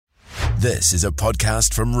This is a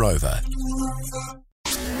podcast from Rover.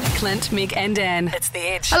 Clint, Meg and Dan. It's The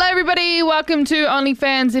Edge. Hello everybody, welcome to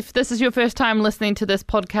OnlyFans. If this is your first time listening to this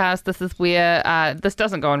podcast, this is where this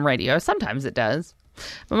doesn't go on radio. Sometimes it does,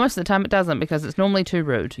 but most of the time it doesn't because it's normally too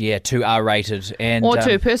rude. Yeah, too R-rated. Or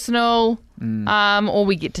too personal, or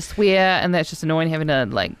we get to swear, and that's just annoying having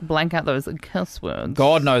to blank out those cuss words.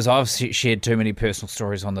 God knows I've shared too many personal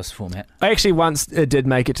stories on this format. I actually once did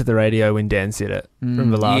make it to the radio when Dan said it.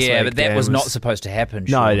 Remember last week? Yeah, but that Dan was not supposed to happen.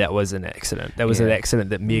 No, sure. that was an accident. That was an accident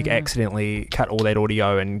that Meg accidentally cut all that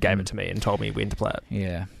audio and gave it to me and told me when to play it.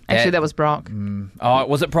 Yeah. Actually, that was Brock. Oh,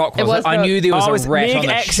 was it Brock? It was I Brock. knew there was a rat Meg on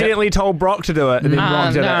the accidentally told Brock to do it, and then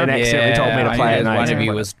Brock did it and accidentally told me to play it. One of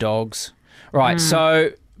you was dogs. Right, so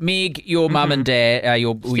Meg, your mum and dad,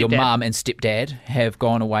 your mum and stepdad have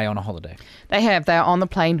gone away on a holiday. They have. They are on the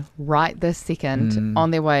plane right this second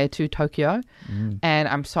on their way to Tokyo. And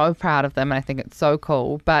I'm so proud of them and I think it's so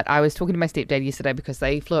cool. But I was talking to my stepdad yesterday because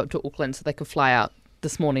they flew up to Auckland so they could fly out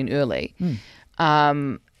this morning early.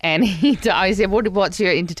 And I said, what's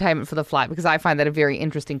your entertainment for the flight? Because I find that a very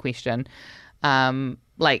interesting question.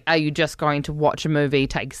 Are you just going to watch a movie,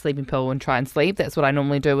 take a sleeping pill and try and sleep? That's what I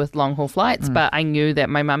normally do with long haul flights. But I knew that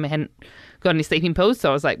my mum hadn't got any sleeping pills. So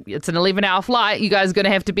I was like, it's an 11-hour flight. You guys are going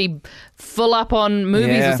to have to be full up on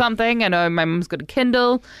movies or something. I know my mum's got a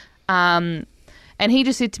Kindle. And he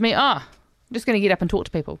just said to me, I'm just going to get up and talk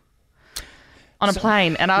to people on a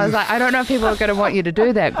plane. And I was like, I don't know if people are going to want you to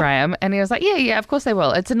do that, Graham. And he was like, yeah, of course they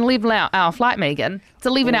will. It's an 11-hour flight, Megan. It's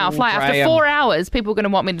an 11-hour flight. Graham. After 4 hours, people are going to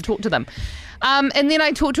want me to talk to them. And then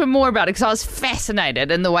I talked to him more about it because I was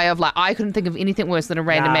fascinated in the way of I couldn't think of anything worse than a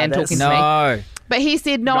random man talking to me. But he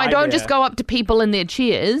said, no, I don't just go up to people in their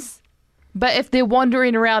chairs, but if they're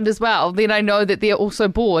wandering around as well, then I know that they're also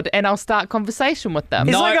bored and I'll start conversation with them.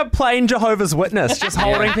 He's like a plain Jehovah's Witness, just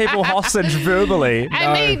holding people hostage verbally.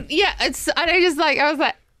 I was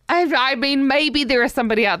like, I mean, maybe there is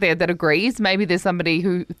somebody out there that agrees. Maybe there's somebody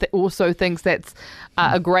who also thinks that's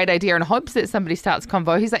a great idea and hopes that somebody starts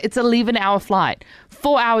convo. He's like, it's an 11-hour flight.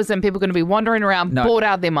 4 hours in, people are going to be wandering around, bored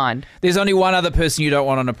out of their mind. There's only one other person you don't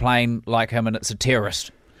want on a plane like him, and it's a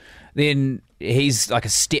terrorist. Then he's like a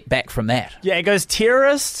step back from that. Yeah, it goes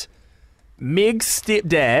terrorist, Meg's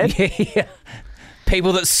stepdad. Yeah.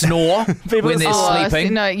 People that snore when they're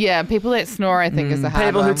sleeping. People that snore, I think, is the hard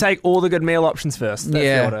People one. who take all the good meal options first. That's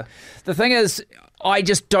the order. The thing is, I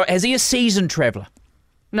just don't... Is he a seasoned traveller?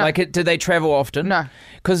 No. Do they travel often? No.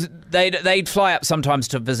 Because they'd fly up sometimes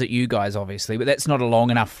to visit you guys, obviously, but that's not a long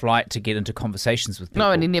enough flight to get into conversations with people.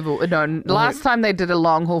 No, and he never... No, last time they did a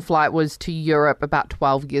long-haul flight was to Europe about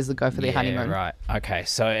 12 years ago for their honeymoon. Right. Okay.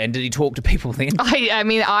 So, and did he talk to people then? I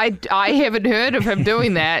mean, I haven't heard of him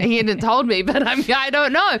doing that. He hadn't told me, but I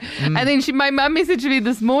don't know. And then my mum messaged me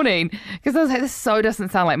this morning because I was like, this so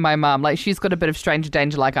doesn't sound like my mum. Like, she's got a bit of stranger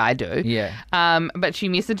danger like I do. Yeah. But she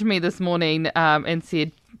messaged me this morning and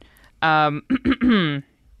said...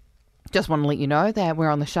 just want to let you know that we're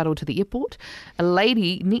on the shuttle to the airport. A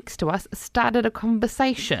lady next to us started a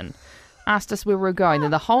conversation, asked us where we were going.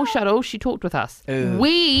 And the whole shuttle, she talked with us.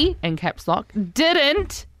 We, in caps lock,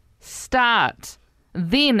 didn't start.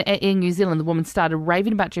 Then at Air New Zealand, the woman started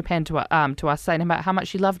raving about Japan to us, saying about how much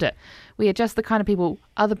she loved it. We are just the kind of people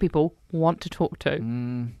other people want to talk to.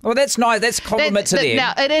 Well, that's nice. That's a compliment to them.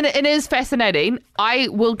 Now, it is fascinating. I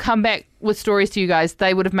will come back with stories to you guys.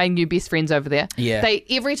 They would have made new best friends over there. Yeah.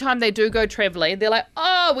 Every time they do go travelling, they're like,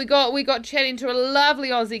 we got chatting to a lovely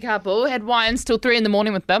Aussie couple, had wines till 3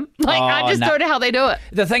 a.m. with them. I just don't know how they do it.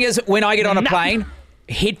 The thing is, when I get on a plane,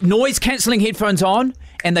 noise-cancelling headphones on,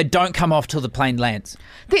 and they don't come off till the plane lands.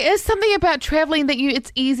 There is something about travelling that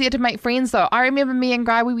it's easier to make friends though. I remember me and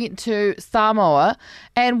Guy, we went to Samoa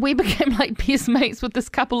and we became best mates with this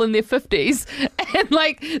couple in their 50s. And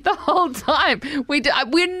the whole time, we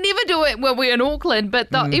never do it when we're in Auckland, but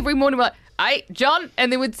every morning we're like, hey, John,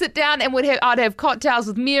 and then we'd sit down and I'd have cocktails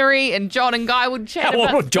with Mary and John and Guy would chat. How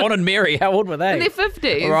old were John and Mary? How old were they? In their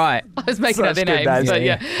 50s. Right. I was making up their names, but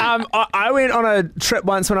yeah. I went on a trip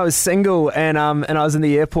once when I was single and I was in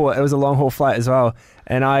the airport. It was a long haul flight as well.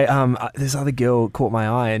 And this other girl caught my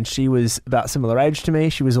eye and she was about similar age to me.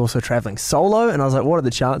 She was also travelling solo and I was like, what are the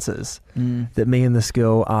chances that me and this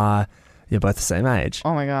girl are both the same age?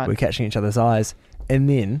 Oh my God. We're catching each other's eyes. And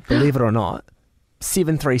then, believe it or not,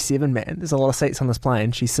 737, man. There's a lot of seats on this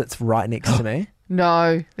plane. She sits right next to me.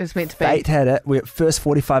 No, it's meant to be. Fate had it. We're first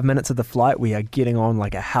 45 minutes of the flight. We are getting on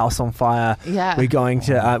like a house on fire. Yeah. We're going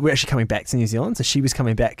to. We're actually coming back to New Zealand. So she was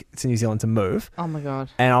coming back to New Zealand to move. Oh my God.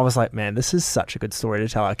 And I was like, man, this is such a good story to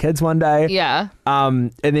tell our kids one day. Yeah.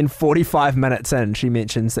 And then 45 minutes in, she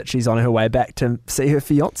mentions that she's on her way back to see her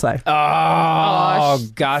fiance.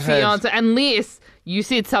 Gosh. Fiance, unless you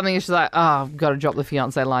said something and she's like, I've got to drop the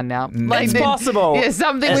fiance line now. Like, It's possible. Yeah,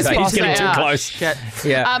 something It's was meant to possible. say Too out. close. Shit.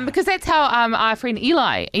 Yeah. Because that's how our friend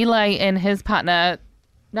Eli and his partner,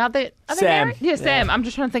 now are they Sam. married? Yeah, Sam. I'm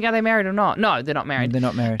just trying to think, are they married or not? No, they're not married. They're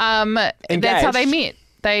not married. That's how they met.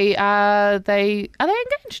 Are they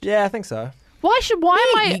engaged? Yeah, I think so. Why am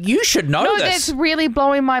I? You should know No, this. that's really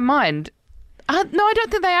blowing my mind. No, I don't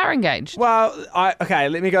think they are engaged. Well, okay,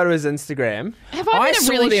 let me go to his Instagram. Have I been a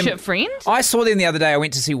saw really them- shit friend? I saw them the other day. I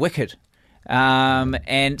went to see Wicked.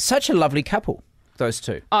 And such a lovely couple, those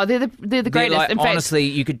two. Oh, they're the They're greatest. like, In fact, honestly,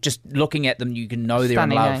 you could just looking at them, you can know they're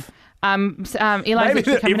stunning, in love. eh? Eli's Maybe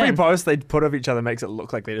actually coming every in. post they put of each other makes it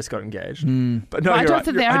look like they just got engaged. But no, But I you're don't right.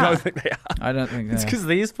 think they I are. don't think they are. I don't think It's because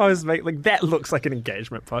these posts make that looks like an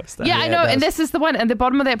engagement post. Yeah, I know, it and does. this is the one at the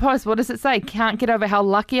bottom of that post. What does it say? Can't get over how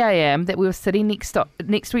lucky I am that we were sitting next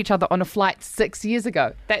to each other on a flight 6 years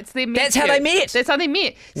ago. That's their That's how they met. That's how they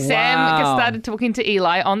met. Sam Wow. started talking to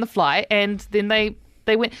Eli on the flight, and then they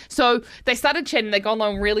went. So they started chatting. They got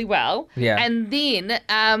along really well. Yeah. And then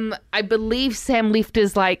I believe Sam left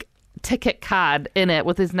his ticket card in it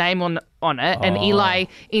with his name on it, and Eli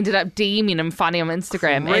ended up DMing him funny on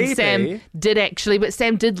Instagram. Creepy. And Sam did actually, but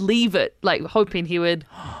Sam did leave it, hoping he would,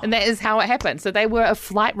 and that is how it happened. So they were a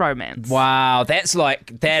flight romance. Wow, that is that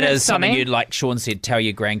something stunning? you'd, like Sean said, tell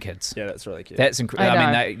your grandkids. Yeah, that's really cute. That's I incredible.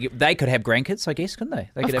 I know. mean, they could have grandkids, I guess, couldn't they?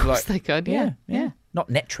 They could Of have course they could, yeah. Not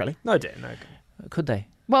naturally, no, Dan, no. could they?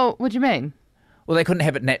 Well, what do you mean? Well, they couldn't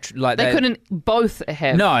have it naturally. Like They couldn't both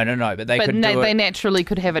have. No, but they but could do they it. naturally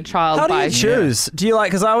could have a child How do by you choose? Do you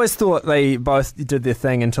because I always thought they both did their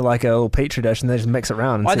thing into like a little petri dish and they just mix it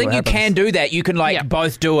around. And I see think what you happens. can do that. You can Yeah.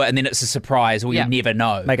 both do it, and then it's a surprise, or Yeah. you never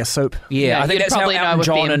know. make a soup. Yeah, I think you'd that's how probably know Elton with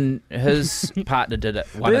John them. and his partner did it.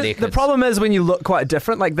 One of their kids. The problem is when you look quite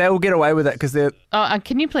different, like they will get away with it because they're.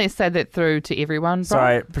 Can you please say that through to everyone, bro?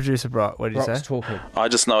 Sorry, producer Brock. What did you Brock's say? talking. I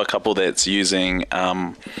just know a couple that's using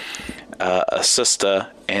a sister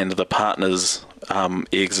and the partner's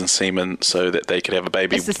eggs and semen so that they could have a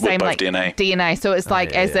baby It's the with same both like DNA. So it's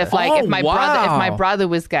like as if Oh, if my wow. brother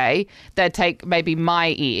was gay, they'd take maybe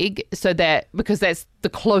my egg so that because that's the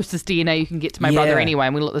closest DNA you can get to my brother Yeah. anyway,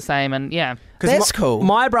 and we look the same, and yeah. That's cool.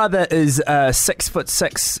 My brother is a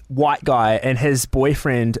 6'6" white guy, and his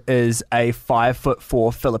boyfriend is a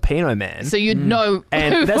 5'4" Filipino man. So you'd know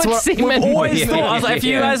and who that's would what we've semen. always thought. I was like, if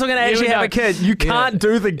you Yeah. guys were going to actually would have know. a kid, you can't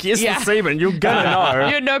do the guess Yeah. the semen. You're going to know.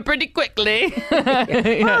 You know pretty quickly.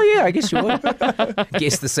 Oh yeah, I guess you would.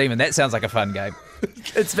 Guess the semen. That sounds like a fun game.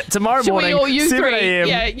 It's tomorrow Should we morning, all you 7 three? a.m.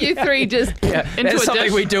 Yeah, you three just into That's a something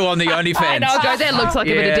dish. we do on the OnlyFans. I know, go. That looks like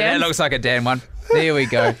a bit of that dance. looks like a Dan one. There we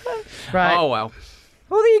go. Right. Oh well.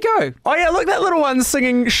 Well, there you go. Oh yeah, look, that little one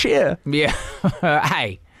singing Cher. Yeah.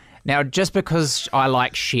 Hey, now just because I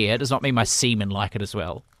like Cher does not mean my semen like it as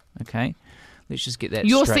well. Okay. Let's just get that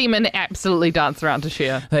Your straight. semen absolutely dance around to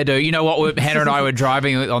Cher. They do. You know what? Hannah and I were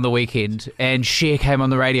driving on the weekend, and Cher came on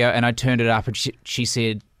the radio, and I turned it up, and she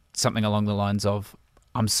said something along the lines of,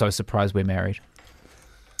 "I'm so surprised we're married."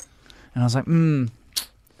 And I was like, And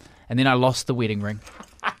then I lost the wedding ring.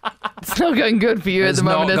 It's not going good for you It's at the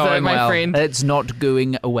moment, not is it, going my well. friend? It's not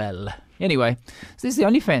going well. Anyway, so there's the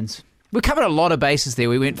OnlyFans. We covered a lot of bases there.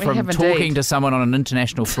 We went We from have talking indeed. to someone on an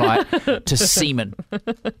international flight to semen.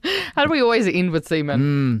 How do we always end with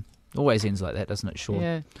semen? Always ends like that, doesn't it, Sean?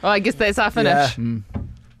 Yeah. Oh, I guess that's our finish. Yeah.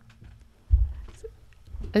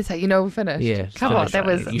 That's how you know we're finished. Yeah, Come on, that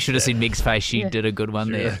was. You should have seen Meg's face. She Yeah. did a good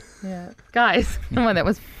one there. Yeah. Guys, come on, that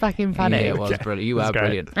was fucking funny. Yeah, it was brilliant. You are great.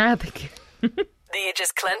 brilliant. Ah, thank you. The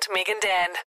Edge's Clint, Meg and Dan.